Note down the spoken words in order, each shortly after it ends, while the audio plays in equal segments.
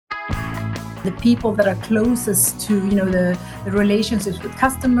The people that are closest to, the relationships with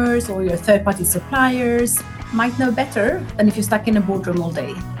customers or your third-party suppliers might know better than if you're stuck in a boardroom all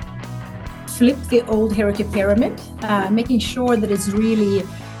day. Flip the old hierarchy pyramid, making sure that it's really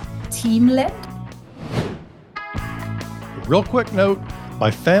team-led. Real quick note,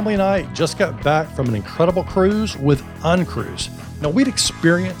 my family and I just got back from an incredible cruise with Uncruise. Now, we'd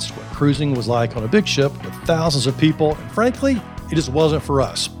experienced what cruising was like on a big ship with thousands of people, and frankly, it just wasn't for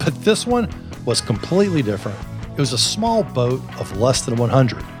us. But this one was completely different. It was a small boat of less than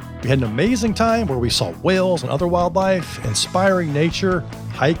 100. We had an amazing time where we saw whales and other wildlife, inspiring nature,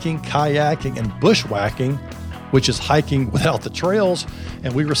 hiking, kayaking, and bushwhacking, which is hiking without the trails,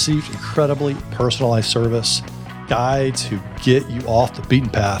 and we received incredibly personalized service, guides who get you off the beaten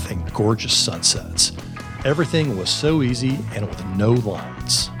path, and gorgeous sunsets. Everything was so easy and with no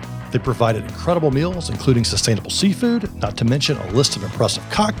lines. They provided incredible meals, including sustainable seafood, not to mention a list of impressive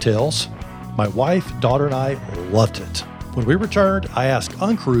cocktails. My wife, daughter, and I loved it. When we returned, I asked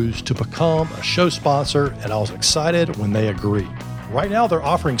Uncruise to become a show sponsor, and I was excited when they agreed. Right now, they're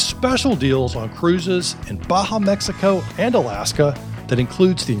offering special deals on cruises in Baja, Mexico, and Alaska that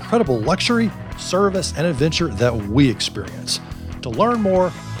includes the incredible luxury, service, and adventure that we experience. To learn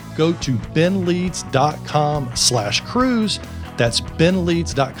more, go to benleads.com/cruise. That's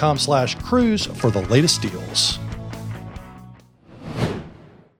benleads.com/cruise for the latest deals.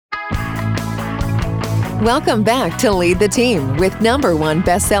 Welcome back to Lead the Team with #1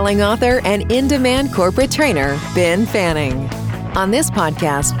 best-selling author and in-demand corporate trainer, Ben Fanning. On this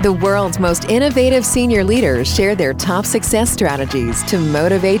podcast, the world's most innovative senior leaders share their top success strategies to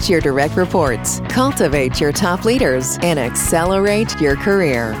motivate your direct reports, cultivate your top leaders, and accelerate your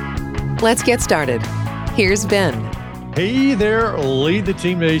career. Let's get started. Here's Ben. Hey there, Lead the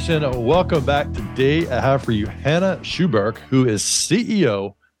Team Nation. Welcome back. Today, I have for you Johanna Sjöborg, who is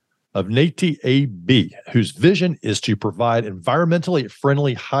CEO of Naty AB, whose vision is to provide environmentally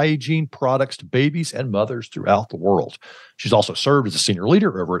friendly hygiene products to babies and mothers throughout the world. She's also served as a senior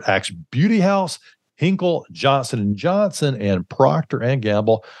leader over at Axe Beauty House, Hinkle, Johnson & Johnson, and Procter &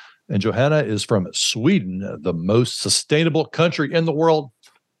 Gamble. And Johanna is from Sweden, the most sustainable country in the world.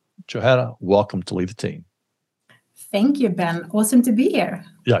 Johanna, welcome to Lead the Team. Thank you, Ben. Awesome to be here.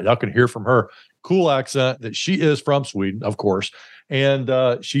 Yeah, y'all can hear from her cool accent that she is from Sweden, of course. And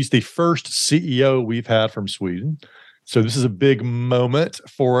she's the first CEO we've had from Sweden. So this is a big moment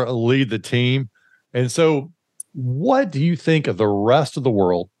for Lead the Team. And so what do you think of the rest of the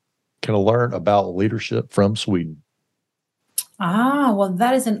world can learn about leadership from Sweden? Well,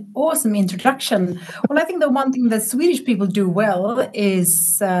 that is an awesome introduction. Well, I think the one thing that Swedish people do well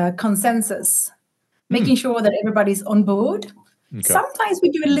is consensus, making sure that everybody's on board. Okay. Sometimes we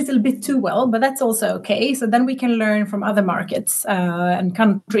do a little bit too well, but that's also okay. So then we can learn from other markets and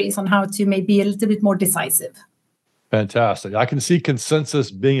countries on how to maybe a little bit more decisive. Fantastic. I can see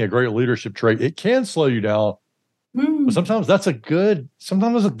consensus being a great leadership trait. It can slow you down, but sometimes that's a good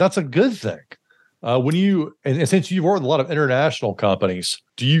thing. And since you've worked with a lot of international companies,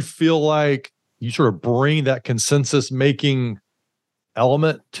 do you feel like you sort of bring that consensus making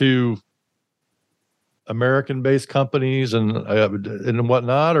element to American-based companies and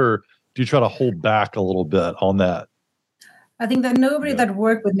whatnot, or do you try to hold back a little bit on that? I think that nobody that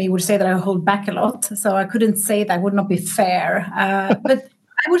worked with me would say that I hold back a lot, so I couldn't say that would not be fair. But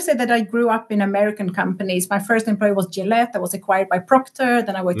I would say that I grew up in American companies. My first employer was Gillette. That was acquired by Procter.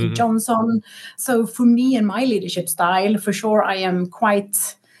 Then I worked at Johnson. So for me and my leadership style, for sure, I am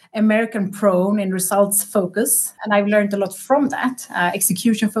quite American prone in results focus. And I've learned a lot from that.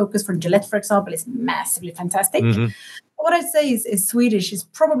 Execution focus for Gillette, for example, is massively fantastic. What I'd say is Swedish is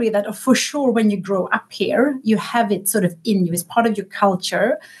probably that for sure when you grow up here, you have it sort of in you. It's part of your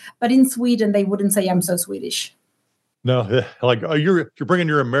culture. But in Sweden, they wouldn't say I'm so Swedish. No, like you're bringing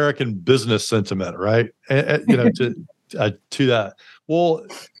your American business sentiment, right? To that. Well,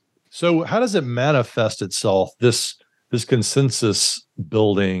 so how does it manifest itself? This consensus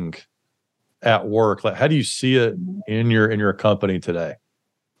building at work. Like, how do you see it in your company today?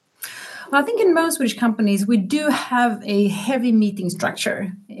 Well, I think in most Swedish companies, we do have a heavy meeting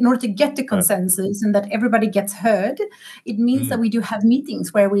structure. In order to get the consensus and that everybody gets heard, it means that we do have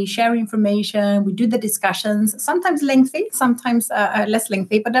meetings where we share information, we do the discussions, sometimes lengthy, sometimes less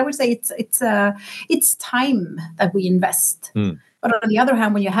lengthy. But I would say it's time that we invest. But on the other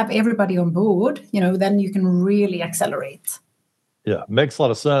hand, when you have everybody on board, then you can really accelerate. Yeah, makes a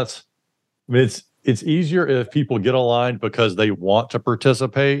lot of sense. I mean, it's easier if people get aligned because they want to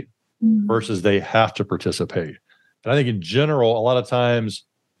participate versus they have to participate. And I think in general, a lot of times,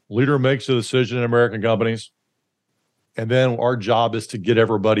 leader makes a decision in American companies, and then our job is to get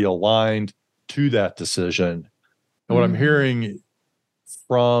everybody aligned to that decision. And what I'm hearing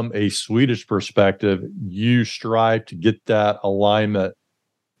from a Swedish perspective, you strive to get that alignment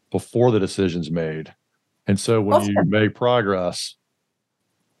before the decision's made. And so when you make progress,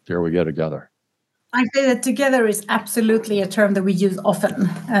 there we go together. I say that together is absolutely a term that we use often.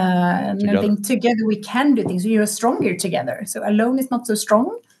 And I think together we can do things. We are stronger together. So alone is not so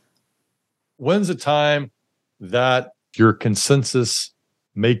strong. When's the time that your consensus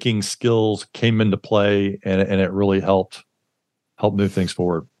making skills came into play and it really helped move things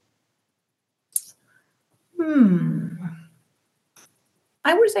forward?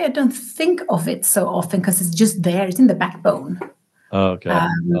 I would say I don't think of it so often because it's just there. It's in the backbone. Okay.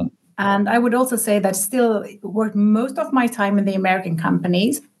 And I would also say that still worked most of my time in the American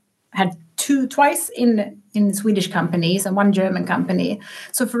companies. I had twice in Swedish companies and one German company.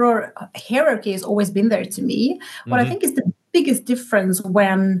 So for hierarchy has always been there to me. What I think is the biggest difference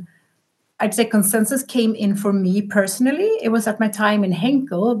when I'd say consensus came in for me personally, it was at my time in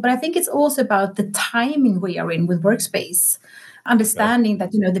Henkel, but I think it's also about the timing we are in with Workspace. Understanding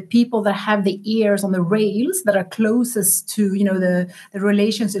that, the people that have the ears on the rails that are closest to, the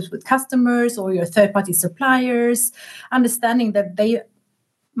relationships with customers or your third-party suppliers, understanding that they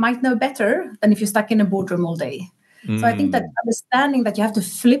might know better than if you're stuck in a boardroom all day. So I think that understanding that you have to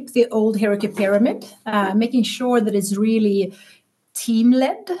flip the old hierarchy pyramid, making sure that it's really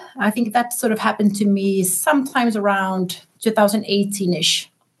team-led. I think that sort of happened to me sometimes around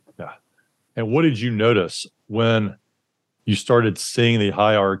 2018-ish. Yeah. And what did you notice when you started seeing the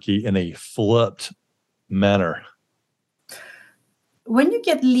hierarchy in a flipped manner? When you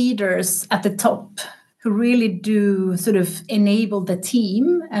get leaders at the top who really do sort of enable the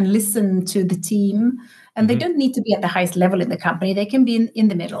team and listen to the team, and they don't need to be at the highest level in the company, they can be in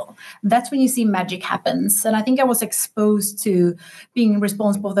the middle. That's when you see magic happens. And I think I was exposed to being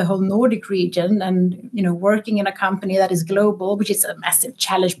responsible for the whole Nordic region and, working in a company that is global, which is a massive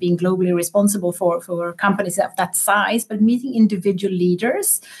challenge being globally responsible for companies of that size, but meeting individual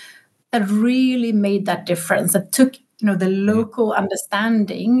leaders that really made that difference, that took, the local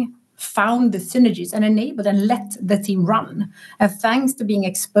understanding, found the synergies and enabled and let the team run. And thanks to being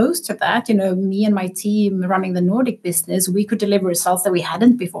exposed to that, me and my team running the Nordic business, we could deliver results that we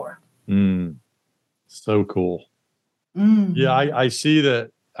hadn't before. So cool. Yeah, I see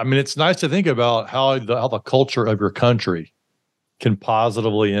that. I mean, it's nice to think about how the culture of your country can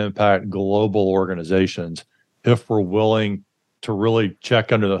positively impact global organizations if we're willing to really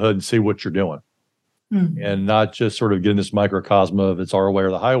check under the hood and see what you're doing. And not just sort of getting this microcosm of it's our way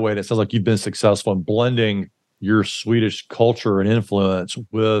or the highway. And it sounds like you've been successful in blending your Swedish culture and influence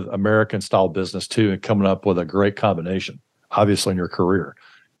with American style business too, and coming up with a great combination, obviously in your career.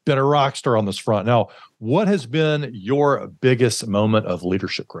 Been a rock star on this front. Now, what has been your biggest moment of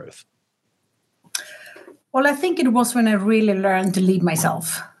leadership growth? Well, I think it was when I really learned to lead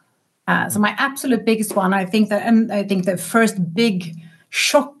myself. So my absolute biggest one, I think the first big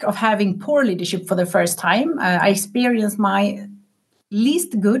shock of having poor leadership for the first time. I experienced my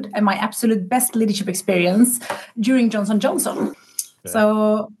least good and my absolute best leadership experience during Johnson & Johnson. Yeah.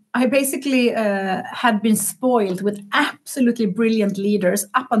 So I basically had been spoiled with absolutely brilliant leaders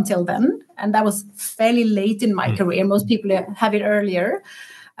up until then. And that was fairly late in my career. Most people have it earlier.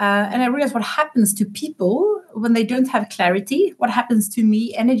 And I realized what happens to people when they don't have clarity, what happens to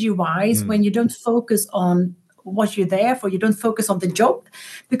me energy-wise when you don't focus on what you're there for. You don't focus on the job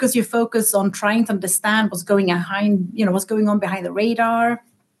because you focus on trying to understand what's going on behind the radar.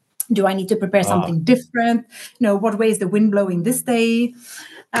 Do I need to prepare something different? What way is the wind blowing this day?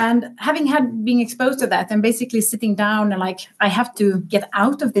 And being exposed to that and basically sitting down and I have to get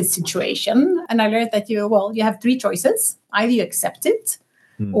out of this situation. And I learned that you have three choices. Either you accept it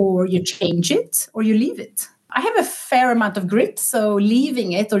or you change it or you leave it. I have a fair amount of grit, so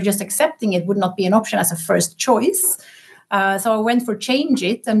leaving it or just accepting it would not be an option as a first choice. So I went for change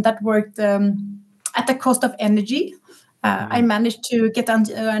it, and that worked at the cost of energy. I managed to get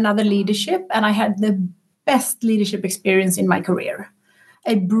another leadership, and I had the best leadership experience in my career.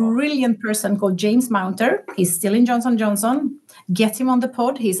 A brilliant person called James Mounter. He's still in Johnson & Johnson. Get him on the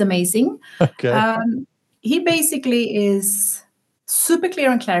pod. He's amazing. Okay. He basically is super clear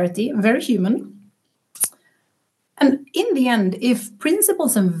on clarity, very human. And in the end, if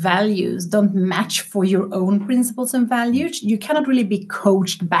principles and values don't match for your own principles and values, you cannot really be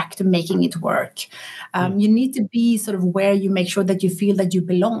coached back to making it work. You need to be sort of where you make sure that you feel that you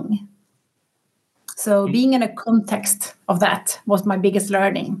belong. So being in a context of that was my biggest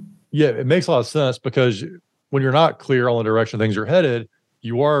learning. Yeah, it makes a lot of sense because when you're not clear on the direction things are headed,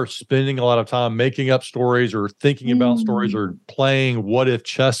 you are spending a lot of time making up stories or thinking about stories or playing what if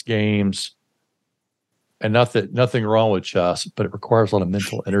chess games And nothing wrong with chess, but it requires a lot of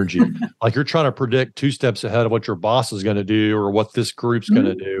mental energy. Like you're trying to predict 2 steps ahead of what your boss is going to do or what this group's going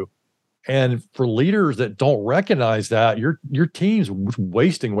to do. And for leaders that don't recognize that, your team's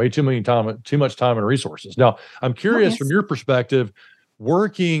wasting way too much time and resources. Now, I'm curious from your perspective,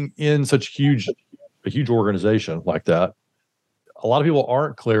 working in such a huge organization like that, a lot of people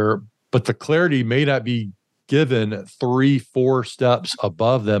aren't clear, but the clarity may not be given 3-4 steps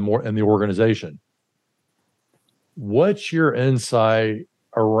above them or in the organization. What's your insight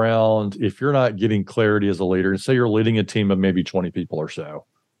around if you're not getting clarity as a leader, and say you're leading a team of maybe 20 people or so,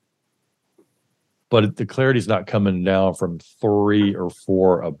 but the clarity is not coming down from 3 or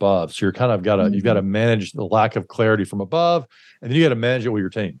 4 above. So you're kind of you've got to manage the lack of clarity from above, and then you got to manage it with your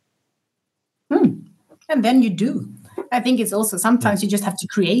team. And then you do. I think it's also sometimes you just have to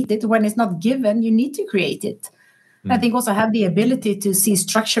create it. When it's not given, you need to create it. I think also have the ability to see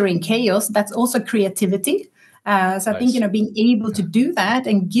structure in chaos. That's also creativity. So I think, being able to do that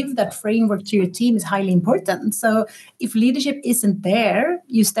and give that framework to your team is highly important. So if leadership isn't there,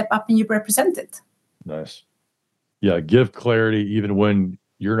 you step up and you represent it. Nice. Yeah. Give clarity even when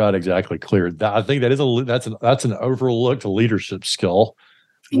you're not exactly clear. I think that's an overlooked leadership skill.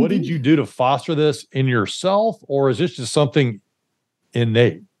 What did you do to foster this in yourself, or is this just something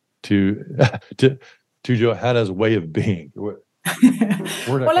innate to Johanna's way of being? Well,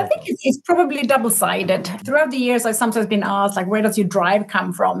 I think it's probably double-sided. Throughout the years, I've sometimes been asked, like, where does your drive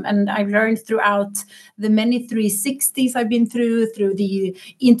come from? And I've learned throughout the many 360s I've been through the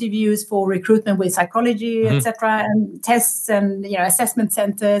interviews for recruitment with psychology, etc., and tests and assessment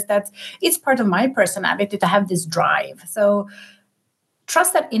centers, that it's part of my personality to have this drive. So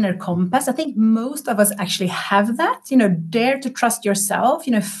trust that inner compass. I think most of us actually have that. Dare to trust yourself.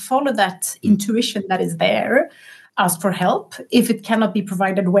 Follow that intuition that is there. Ask for help if it cannot be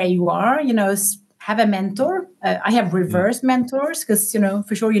provided where you are. Have a mentor. I have reverse mentors because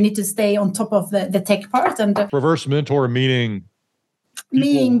for sure you need to stay on top of the tech part. And reverse mentor meaning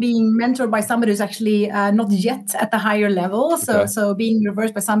being mentored by somebody who's actually not yet at the higher level. So being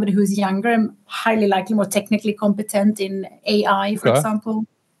reversed by somebody who's younger and highly likely more technically competent in AI, for example.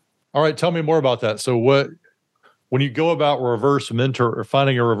 All right, tell me more about that. So when you go about reverse mentor or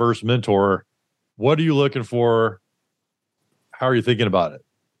finding a reverse mentor, what are you looking for? How are you thinking about it?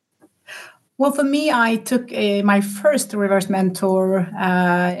 Well, for me, I took my first reverse mentor,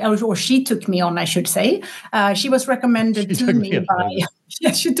 or she took me on, I should say. She was recommended to me by,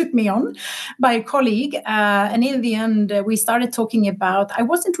 she took me on by a colleague. And in the end, we started talking about, I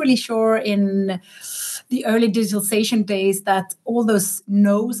wasn't really sure in the early digitalization days that all those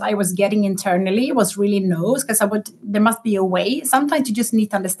no's I was getting internally was really no's, because there must be a way. Sometimes you just need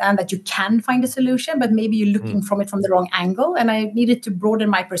to understand that you can find a solution, but maybe you're looking from it from the wrong angle. And I needed to broaden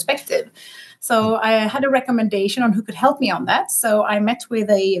my perspective. So I had a recommendation on who could help me on that. So I met with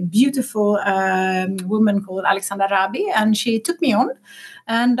a beautiful woman called Alexandra Rabi, and she took me on,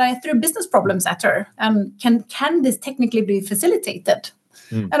 and I threw business problems at her. And can this technically be facilitated?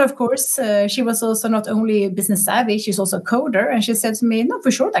 And of course, she was also not only business savvy, she's also a coder. And she said to me, no, for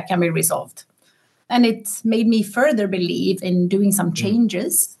sure that can be resolved. And it made me further believe in doing some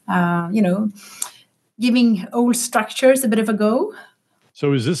changes, giving old structures a bit of a go.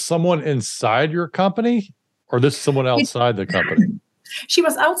 So is this someone inside your company or this someone outside the company? She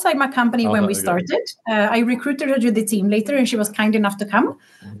was outside my company when we started. I recruited her to the team later, and she was kind enough to come.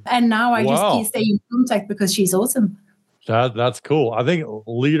 And now I just stay in contact because she's awesome. That's cool. I think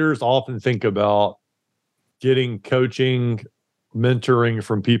leaders often think about getting coaching, mentoring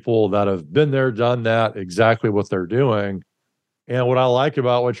from people that have been there, done that, exactly what they're doing. And what I like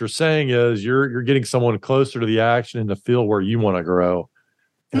about what you're saying is you're getting someone closer to the action in the field where you want to grow.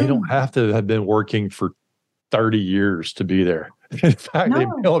 And they don't have to have been working for 30 years to be there. In fact, they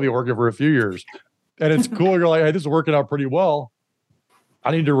may only be working for a few years. And it's cool. You're like, hey, this is working out pretty well.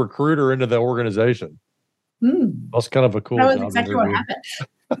 I need to recruit her into the organization. That's kind of a cool job. That was exactly what happened.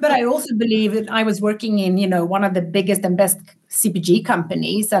 But I also believe that I was working in, one of the biggest and best CPG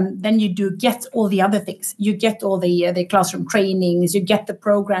companies. And then you do get all the other things. You get all the classroom trainings, you get the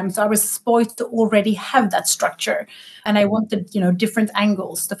programs. So I was spoiled to already have that structure. And I wanted, different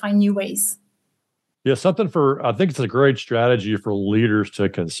angles to find new ways. Yeah, I think it's a great strategy for leaders to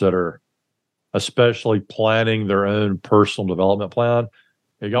consider, especially planning their own personal development plan.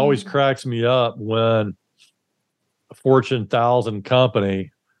 It always cracks me up when a Fortune 1000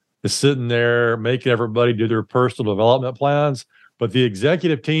 company is sitting there making everybody do their personal development plans, but the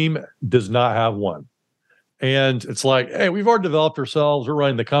executive team does not have one. And it's like, hey, we've already developed ourselves. We're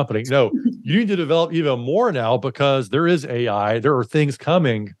running the company. No, you need to develop even more now because there is AI. There are things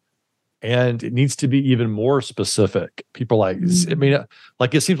coming And it needs to be even more specific. People like, I mean,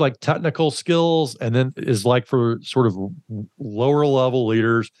 like it seems like technical skills, and then is like for sort of lower level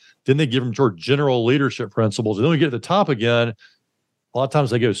leaders. Then they give them sort of general leadership principles, and then we get to the top again. A lot of times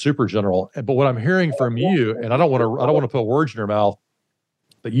they go super general. But what I'm hearing from you, and I don't want to put words in your mouth,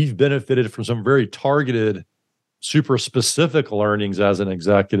 but you've benefited from some very targeted, super specific learnings as an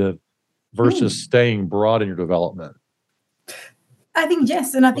executive versus staying broad in your development. I think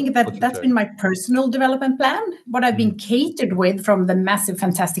yes, and I think that's been my personal development plan. What I've been catered with from the massive,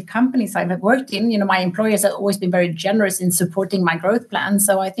 fantastic companies I've worked in. My employers have always been very generous in supporting my growth plan.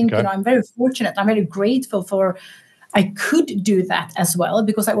 So I think I'm very fortunate. I'm very grateful for I could do that as well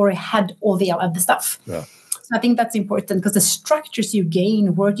because I already had all the other stuff. Yeah. So I think that's important because the structures you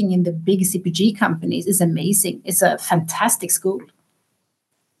gain working in the big CPG companies is amazing. It's a fantastic school.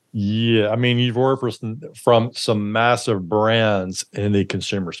 Yeah, I mean, you've worked from some massive brands in the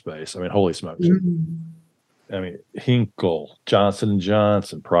consumer space. I mean, holy smokes. I mean, Hinkle, Johnson &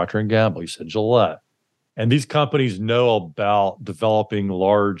 Johnson, Procter & Gamble, you said Gillette. And these companies know about developing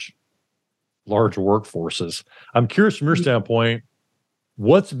large workforces. I'm curious from your standpoint,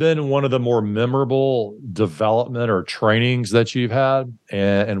 what's been one of the more memorable development or trainings that you've had,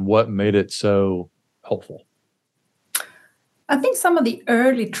 and what made it so helpful? I think some of the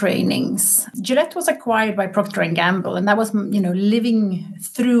early trainings, Gillette was acquired by Procter & Gamble, and that was, living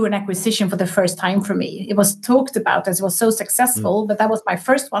through an acquisition for the first time for me. It was talked about as it was so successful, but that was my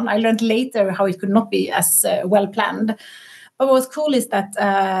first one. I learned later how it could not be as well planned. But what was cool is that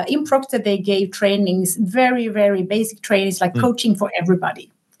in Procter, they gave trainings, very, very basic trainings like coaching for everybody.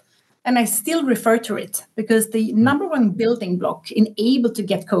 And I still refer to it because the number one building block in able to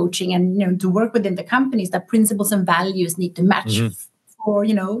get coaching and to work within the company is that principles and values need to match for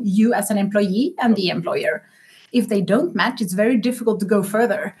you as an employee and the employer. If they don't match, it's very difficult to go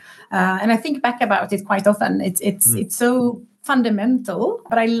further. And I think back about it quite often. It's so fundamental,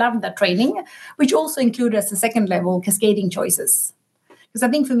 but I love that training, which also included as a second level cascading choices. Because I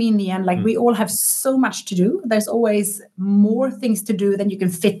think for me, in the end, we all have so much to do. There's always more things to do than you can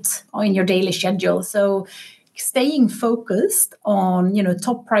fit in your daily schedule. So staying focused on,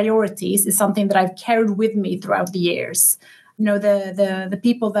 top priorities is something that I've carried with me throughout the years. The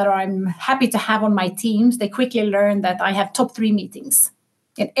people that I'm happy to have on my teams, they quickly learn that I have top 3 meetings.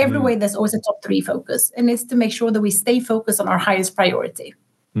 In every way, there's always a top 3 focus. And it's to make sure that we stay focused on our highest priority.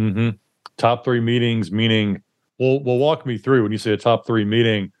 Top 3 meetings, meaning... Well, walk me through when you say a top 3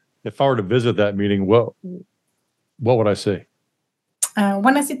 meeting. If I were to visit that meeting, what would I see?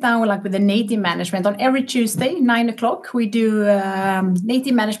 When I sit down with the Naty management on every Tuesday, 9:00, we do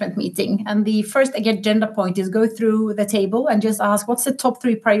Naty management meeting. And the first agenda point is go through the table and just ask what's the top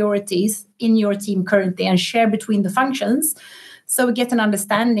 3 priorities in your team currently and share between the functions. So we get an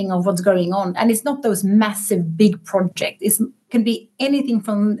understanding of what's going on. And it's not those massive, big projects. It can be anything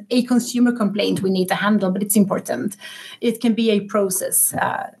from a consumer complaint we need to handle, but it's important. It can be a process.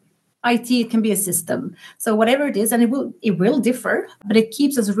 IT, it can be a system. So whatever it is, and it will differ, but it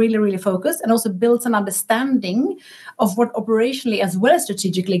keeps us really, really focused and also builds an understanding of what operationally as well as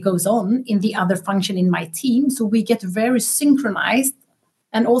strategically goes on in the other function in my team. So we get very synchronized.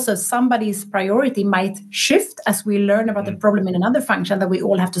 And also somebody's priority might shift as we learn about the problem in another function that we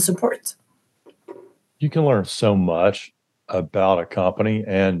all have to support. You can learn so much about a company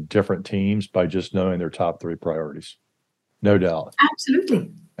and different teams by just knowing their top 3 priorities. No doubt. Absolutely.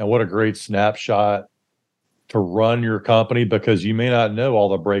 And what a great snapshot to run your company, because you may not know all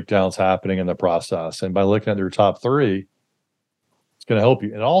the breakdowns happening in the process. And by looking at their top 3, it's going to help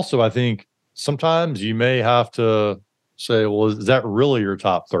you. And also, I think sometimes you may have to say, well, is that really your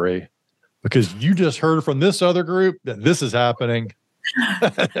top 3? Because you just heard from this other group that this is happening.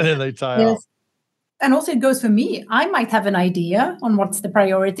 And then they tie out. And also it goes for me. I might have an idea on what's the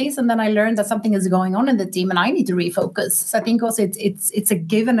priorities, and then I learn that something is going on in the team and I need to refocus. So I think also it's a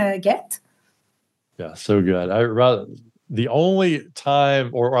give and a get. Yeah, so good. The only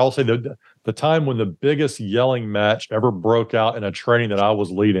time, or I'll say the time when the biggest yelling match ever broke out in a training that I was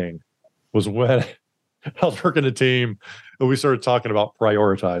leading was when I was working a team and we started talking about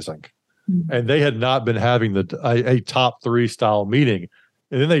prioritizing. And they had not been having a top 3 style meeting.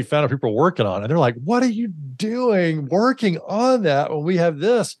 And then they found out people were working on it. And they're like, what are you doing working on that when we have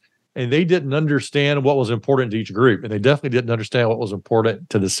this? And they didn't understand what was important to each group. And they definitely didn't understand what was important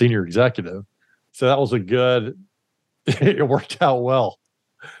to the senior executive. So that was it worked out well.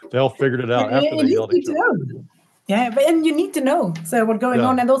 They all figured it out after they yelled at each other. Yeah, and you need to know. So what's going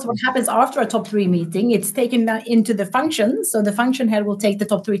on, and also what happens after a top 3 meeting, it's taken into the function. So the function head will take the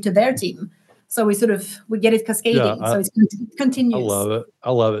top 3 to their team. So we get it cascading. So it's continuous.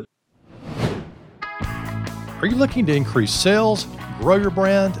 I love it. Are you looking to increase sales, grow your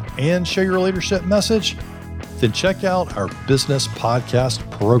brand, and share your leadership message? Then check out our business podcast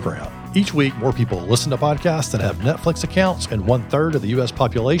program. Each week, more people listen to podcasts than have Netflix accounts, and 1/3 of the U.S.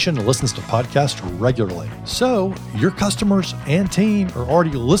 population listens to podcasts regularly. So your customers and team are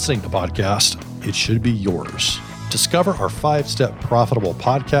already listening to podcasts. It should be yours. Discover our 5-step profitable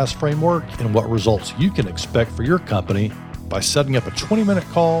podcast framework and what results you can expect for your company by setting up a 20-minute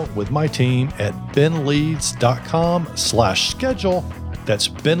call with my team at benleads.com/schedule. That's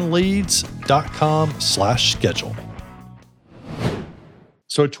benleads.com/schedule.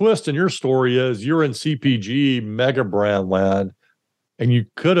 So a twist in your story is you're in CPG mega brand land, and you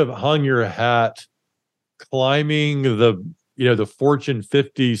could have hung your hat climbing the Fortune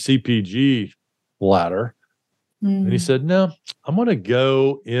 50 CPG ladder. And he said, no, I'm going to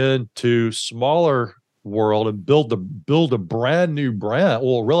go into smaller world and build a brand new brand,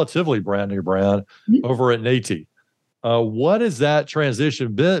 well, relatively brand new brand over at Naty. What has that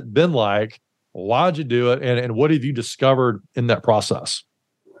transition been like? Why'd you do it? And what have you discovered in that process?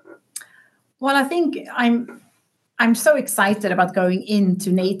 Well, I think I'm so excited about going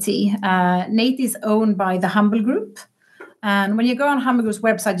into Naty. Naty is owned by the Humble Group. And when you go on Humble Group's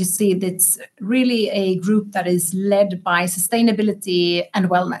website, you see that it's really a group that is led by sustainability and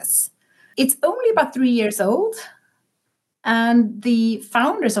wellness. It's only about 3 years old. And the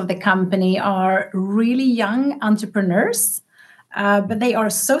founders of the company are really young entrepreneurs. But they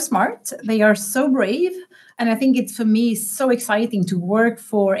are so smart. They are so brave. And I think it's, for me, so exciting to work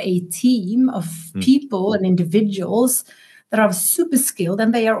for a team of people and individuals that are super skilled.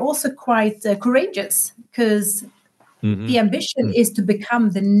 And they are also quite courageous, because the ambition is to become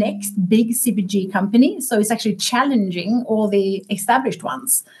the next big CPG company. So it's actually challenging all the established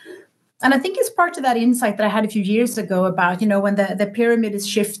ones. And I think it's part of that insight that I had a few years ago about, when the pyramid is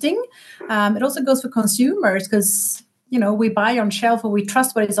shifting. It also goes for consumers, because we buy on shelf, or we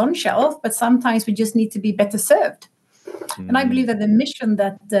trust what is on shelf, but sometimes we just need to be better served. And I believe that the mission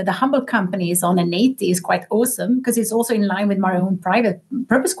that the Humble company is on, and Naty, is quite awesome, because it's also in line with my own private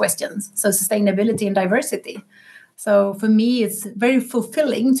purpose questions. So sustainability and diversity. So for me, it's very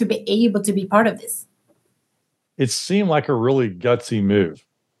fulfilling to be able to be part of this. It seemed like a really gutsy move,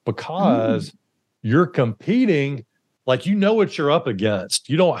 because you're competing like what you're up against.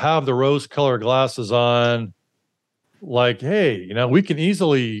 You don't have the rose-colored glasses on. Like, hey, we can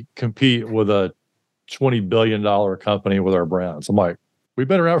easily compete with a $20 billion company with our brands. I'm like, we've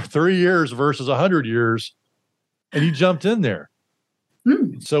been around for 3 years versus 100 years. And you jumped in there.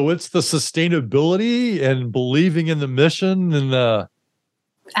 So it's the sustainability and believing in the mission and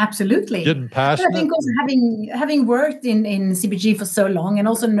absolutely getting passionate. But I think also having worked in CPG for so long, and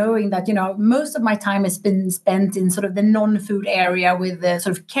also knowing that most of my time has been spent in sort of the non-food area with the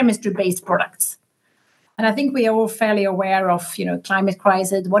sort of chemistry-based products. And I think we are all fairly aware of, climate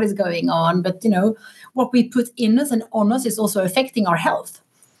crisis, what is going on. But, what we put in us and on us is also affecting our health.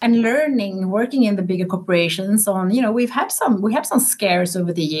 And working in the bigger corporations on, we had some scares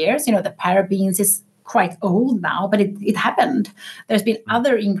over the years. The parabens is quite old now, but it happened. There's been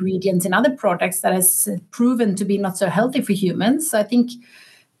other ingredients in other products that has proven to be not so healthy for humans. So I think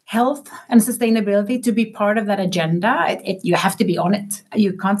health and sustainability, to be part of that agenda, you have to be on it.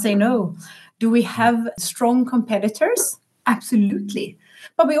 You can't say no. Do we have strong competitors? Absolutely.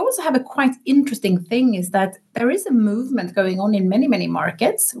 But we also have a quite interesting thing, is that there is a movement going on in many, many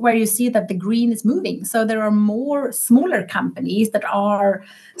markets where you see that the green is moving. So there are more smaller companies that are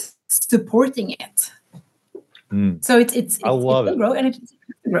supporting it. So it's I love it. Grow, and it's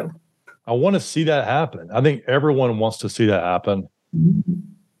to grow. I want to see that happen. I think everyone wants to see that happen.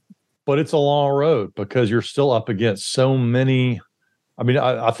 But it's a long road, because you're still up against so many. I mean,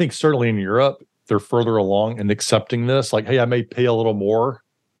 I think certainly in Europe, they're further along in accepting this. Like, hey, I may pay a little more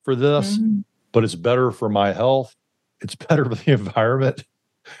for this, but it's better for my health. It's better for the environment.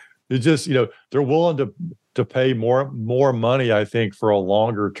 It's just, they're willing to pay more money, I think, for a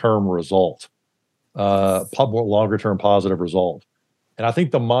longer term result, longer term positive result. And I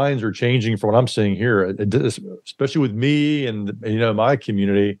think the minds are changing from what I'm seeing here, especially with me and my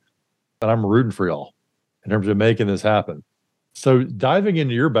community. And I'm rooting for y'all in terms of making this happen. So diving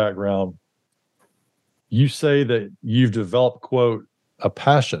into your background, you say that you've developed, quote, a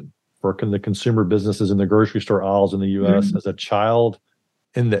passion for the consumer businesses in the grocery store aisles in the U.S. as a child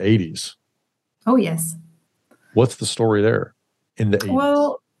in the 80s. Oh, yes. What's the story there in the 80s?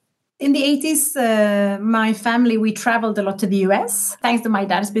 Well, in the 80s, my family, we traveled a lot to the U.S. thanks to my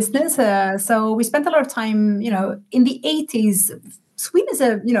dad's business. So we spent a lot of time, in the 80s. Sweden is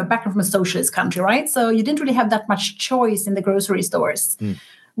background from a socialist country, right? So you didn't really have that much choice in the grocery stores.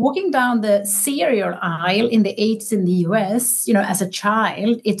 walking down the cereal aisle in the 80s in the US, as a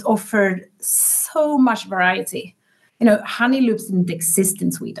child, it offered so much variety. Honey Loops didn't exist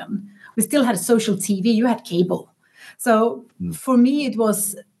in Sweden. We still had social TV, you had cable. So for me, it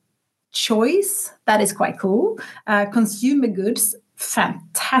was choice, that is quite cool. Consumer goods,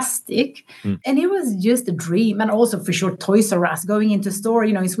 fantastic. And it was just a dream. And also for sure, Toys R Us, going into store,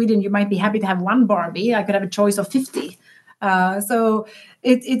 in Sweden, you might be happy to have one Barbie. I could have a choice of 50. So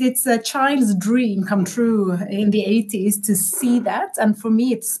it's a child's dream come true in the 80s to see that. And for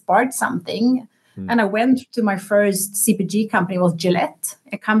me, it sparked something. And I went to my first CPG company, was Gillette,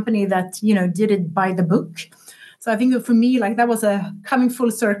 a company that, did it by the book. So I think that for me, like that was a coming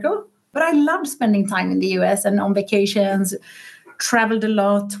full circle. But I loved spending time in the US and on vacations, traveled a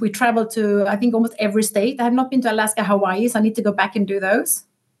lot. We traveled to, I think, almost every state. I have not been to Alaska, Hawaii, so I need to go back and do those.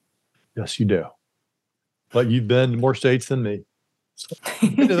 Yes, you do. But you've been to more states than me. So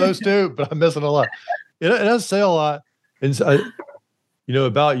I've been to those too, but I'm missing a lot. It does say a lot. And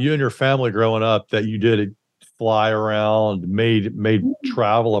about you and your family growing up, that you did fly around, made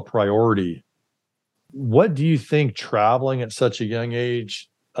travel a priority. What do you think traveling at such a young age,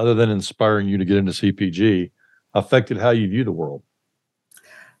 other than inspiring you to get into CPG, affected how you view the world?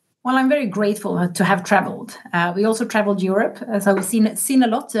 Well, I'm very grateful to have traveled. We also traveled Europe, so we've seen a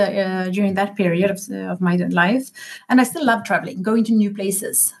lot during that period of my life. And I still love traveling, going to new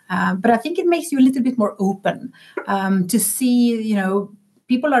places. But I think it makes you a little bit more open to see,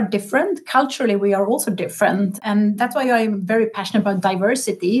 people are different. Culturally, we are also different. And that's why I'm very passionate about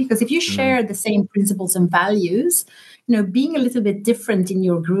diversity, because if you share the same principles and values, being a little bit different in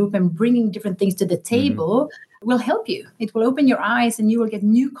your group and bringing different things to the table will help you. It will open your eyes and you will get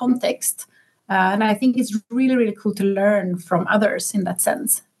new context. And I think it's really, really cool to learn from others in that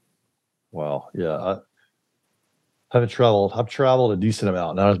sense. Wow. Yeah. I've traveled a decent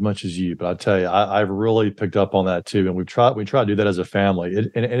amount, not as much as you, but I tell you, I've really picked up on that too. And we try to do that as a family.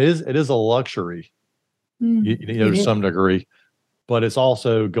 It is a luxury, to some degree, but it's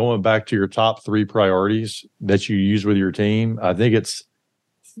also going back to your top 3 priorities that you use with your team. I think it's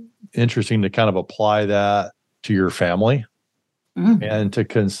interesting to kind of apply that to your family and to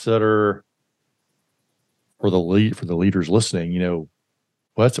consider for the leaders listening,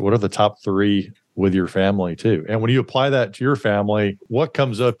 what are the top 3 with your family too? And when you apply that to your family, what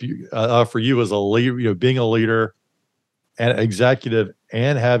comes up for you as a leader, being a leader and executive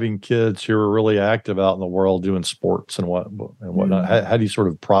and having kids who are really active out in the world doing sports and whatnot? How do you sort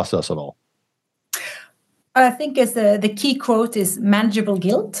of process it all? I think as the key quote is manageable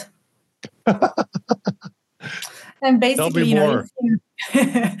guilt. And basically, I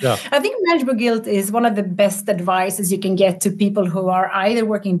think manageable guilt is one of the best advices you can get to people who are either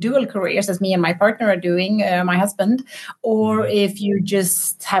working dual careers, as me and my partner are doing, my husband, or if you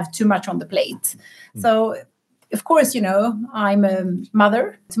just have too much on the plate. So, of course, I'm a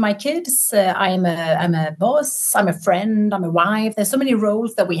mother to my kids. I'm a boss. I'm a friend. I'm a wife. There's so many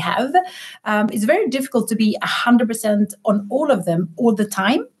roles that we have. It's very difficult to be 100% on all of them all the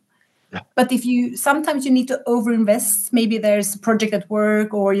time. But sometimes you need to overinvest. Maybe there's a project at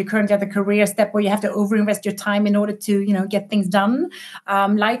work, or you're currently at a career step where you have to overinvest your time in order to, get things done.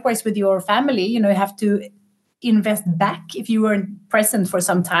 Likewise with your family, you have to invest back if you weren't present for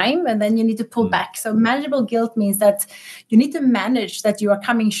some time, and then you need to pull back. So manageable guilt means that you need to manage that you are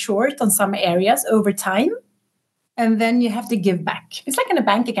coming short on some areas over time. And then you have to give back. It's like in a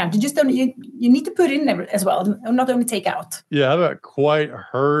bank account. You just don't. You need to put in as well, not only take out. Yeah, I haven't quite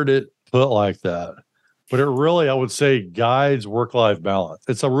heard it put like that, but it really, I would say, guides work-life balance.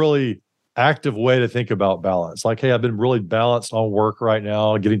 It's a really active way to think about balance. Like, hey, I've been really balanced on work right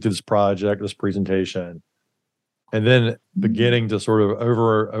now, getting to this project, this presentation, and then beginning to sort of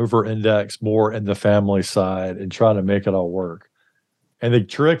over-index more in the family side and trying to make it all work. And the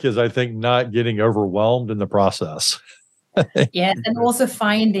trick is, I think, not getting overwhelmed in the process. Yes, and also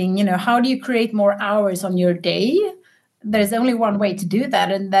finding, how do you create more hours on your day? There's only one way to do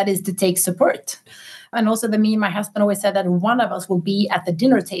that, and that is to take support. And also me and my husband always said that one of us will be at the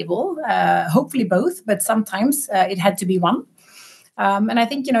dinner table, hopefully both, but sometimes it had to be one. And I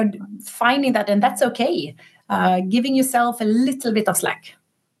think, finding that, and that's okay, giving yourself a little bit of slack.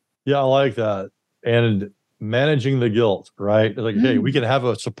 Yeah, I like that. And managing the guilt, right? Like, hey, we can have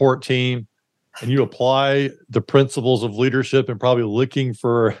a support team, and you apply the principles of leadership and probably looking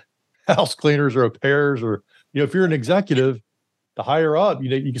for house cleaners or au pairs, or, if you're an executive, the higher up, you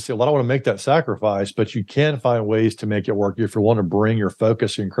can say, well, I don't want to make that sacrifice, but you can find ways to make it work if you want to bring your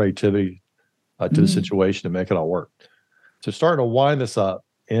focus and creativity to the situation to make it all work. So starting to wind this up,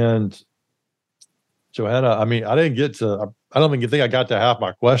 and Johanna, I mean, I don't even think I got to half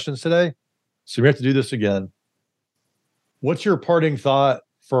my questions today. So we have to do this again. What's your parting thought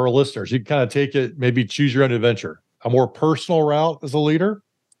for our listeners? You can kind of take it, maybe choose your own adventure. A more personal route as a leader.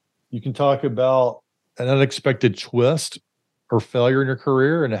 You can talk about an unexpected twist or failure in your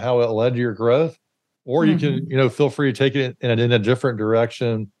career and how it led to your growth. Or you can, feel free to take it in a different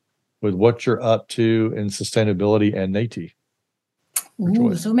direction with what you're up to in sustainability and Naty.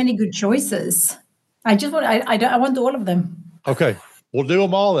 Ooh, so many good choices. I want all of them. Okay, we'll do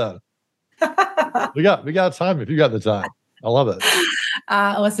them all then. we got time if you got the time. I love it.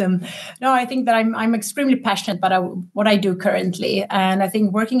 Awesome. No, I think that I'm extremely passionate about what I do currently, and I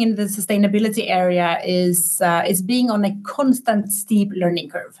think working in the sustainability area is being on a constant steep learning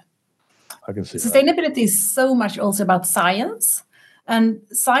curve. I can see sustainability is so much also about science, and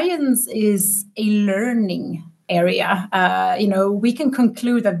science is a learning area. We can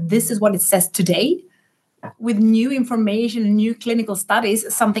conclude that this is what it says today. With new information and new clinical studies,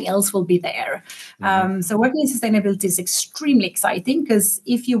 something else will be there. So working in sustainability is extremely exciting because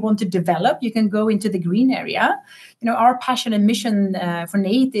if you want to develop, you can go into the green area. Our passion and mission for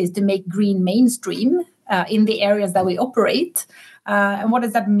Naty is to make green mainstream in the areas that we operate. And what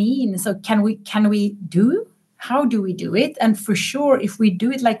does that mean? So can we do? How do we do it? And for sure, if we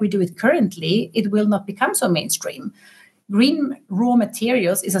do it like we do it currently, it will not become so mainstream. Green raw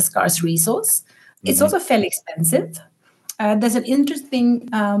materials is a scarce resource. It's also fairly expensive. There's an interesting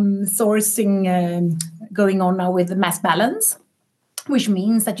sourcing going on now with the mass balance, which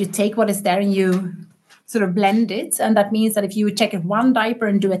means that you take what is there and you sort of blend it. And that means that if you check one diaper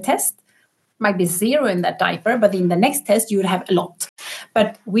and do a test, might be 0 in that diaper, but in the next test, you would have a lot.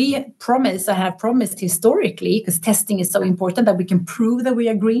 But we have promised historically, because testing is so important that we can prove that we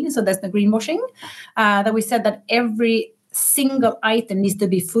are green, so there's no greenwashing, that we said that every single item needs to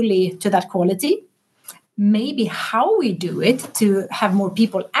be fully to that quality. Maybe how we do it to have more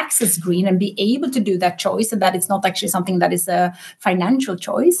people access green and be able to do that choice, and that it's not actually something that is a financial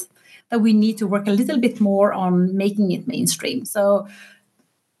choice, that we need to work a little bit more on making it mainstream. So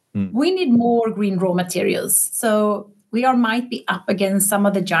we need more green raw materials. So we might be up against some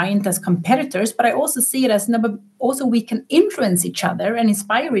of the giants as competitors, but I also see it as also we can influence each other and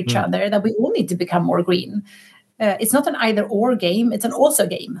inspire each other, that we all need to become more green. It's not an either or game, it's an also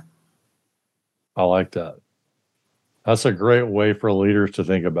game. I like that. That's a great way for leaders to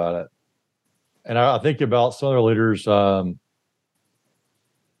think about it. And I think about some other leaders,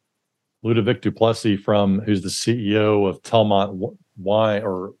 Ludovic Duplessis, who's the CEO of Telmont Wine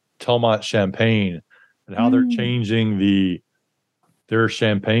or Telmont Champagne, and how they're changing their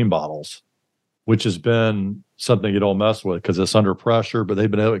champagne bottles, which has been something you don't mess with because it's under pressure, but they've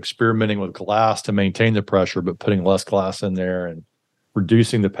been experimenting with glass to maintain the pressure, but putting less glass in there and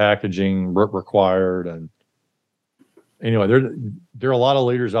reducing the packaging required. And anyway, there are a lot of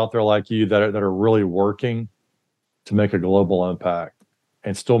leaders out there like you that are really working to make a global impact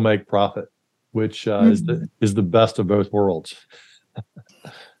and still make profit, which is the best of both worlds.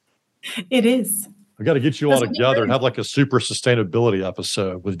 It is. We got to get you all together and have like a super sustainability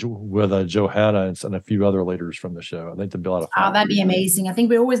episode with Johanna and a few other leaders from the show. I think that'd be a lot of fun. Oh, that'd be amazing. I think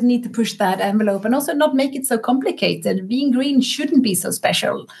we always need to push that envelope and also not make it so complicated. Being green shouldn't be so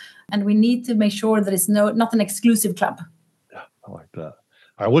special. And we need to make sure that it's not an exclusive club. Yeah, I like that.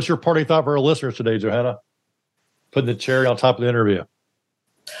 All right, what's your parting thought for our listeners today, Johanna? Putting the cherry on top of the interview.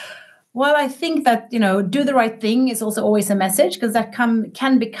 Well, I think that, do the right thing is also always a message, because that can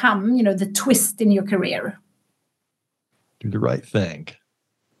become, the twist in your career. Do the right thing.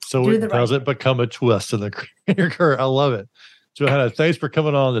 So it doesn't become a twist in your career. I love it. Johanna, thanks for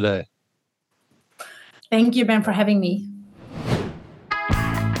coming on today. Thank you, Ben, for having me.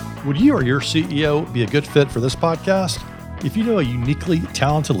 Would you or your CEO be a good fit for this podcast? If you know a uniquely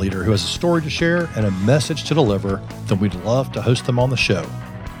talented leader who has a story to share and a message to deliver, then we'd love to host them on the show.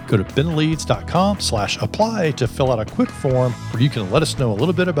 Go to benleads.com/apply to fill out a quick form where you can let us know a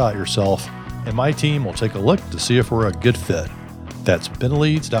little bit about yourself, and my team will take a look to see if we're a good fit. That's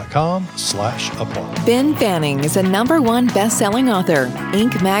benleads.com/apply. Ben Fanning is a #1 best-selling author,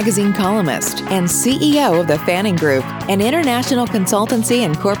 Inc. magazine columnist, and CEO of the Fanning Group, an international consultancy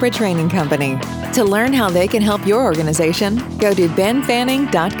and corporate training company. To learn how they can help your organization, go to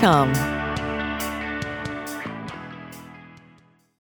benfanning.com.